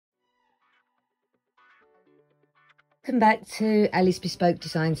Welcome back to Ali's Bespoke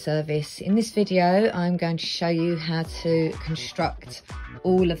Design Service. In this video I'm going to show you how to construct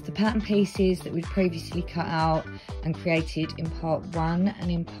all of the pattern pieces that we previously cut out and created in part 1 and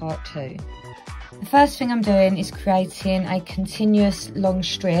in part 2. The first thing I'm doing is creating a continuous long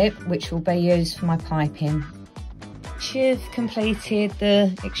strip which will be used for my piping. Once you've completed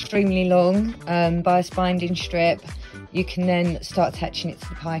the extremely long bias binding strip, you can then start attaching it to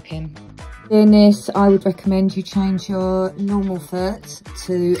the piping. Doing this, I would recommend you change your normal foot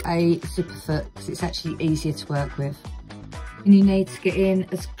to a zipper foot because it's actually easier to work with. And you need to get in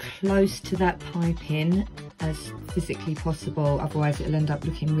as close to that piping as physically possible, otherwise it'll end up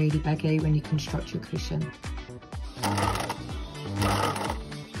looking really baggy when you construct your cushion.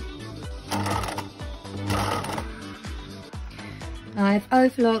 I've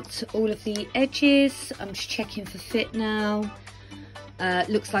overlocked all of the edges. I'm just checking for fit now.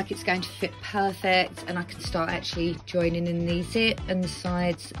 Looks like it's going to fit perfect, and I can start actually joining in the zip and the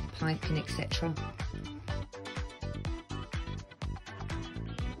sides, piping, etc.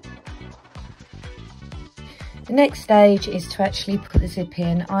 The next stage is to actually put the zip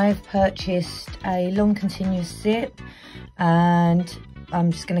in. I've purchased a long continuous zip and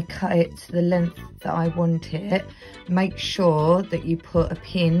I'm just going to cut it to the length that I want it. Make sure that you put a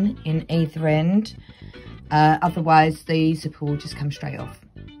pin in either end. Otherwise the zipper will just come straight off.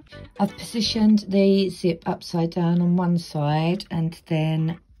 I've positioned the zip upside down on one side, and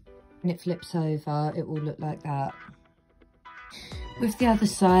then when it flips over it will look like that. With the other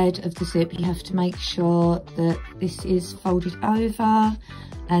side of the zip you have to make sure that this is folded over,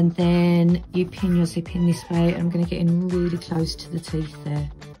 and then you pin your zip in this way. I'm going to get in really close to the teeth there.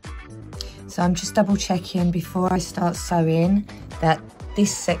 So I'm just double checking before I start sewing that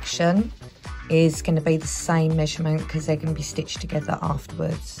this section is going to be the same measurement because they're going to be stitched together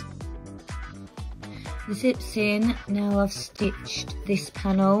afterwards. The zip's in. Now I've stitched this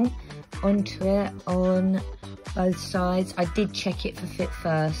panel onto it on both sides. I did check it for fit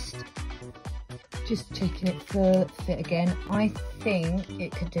first. Just checking it for fit again. I think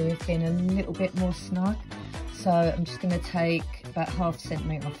it could do with being a little bit more snug. So I'm just going to take about ½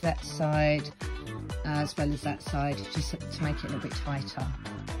 centimetre off that side as well as that side, just to make it a little bit tighter.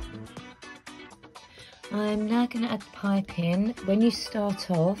 I'm now going to add the piping. When you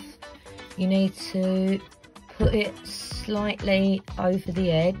start off, you need to put it slightly over the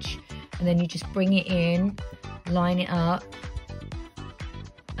edge, and then you just bring it in, line it up,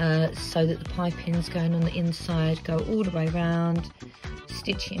 so that the piping's going on the inside, go all the way around,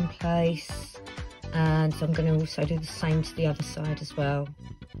 stitch it in place, and I'm going to also do the same to the other side as well.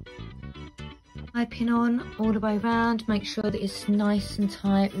 Piping on all the way around, make sure that it's nice and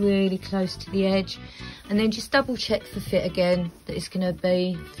tight, really close to the edge, and then just double check for fit again, that it's going to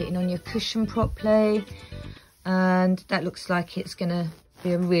be fitting on your cushion properly, and that looks like it's going to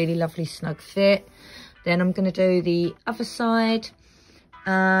be a really lovely snug fit. Then I'm going to do the other side,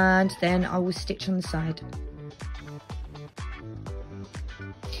 and then I will stitch on the side.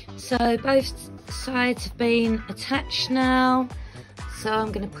 So both sides have been attached now. So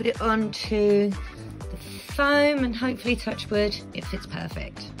I'm going to put it onto the foam and hopefully, touch wood, it fits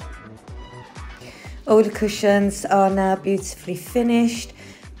perfect. All the cushions are now beautifully finished.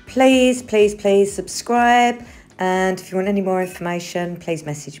 Please, please, please subscribe. And if you want any more information, please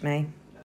message me.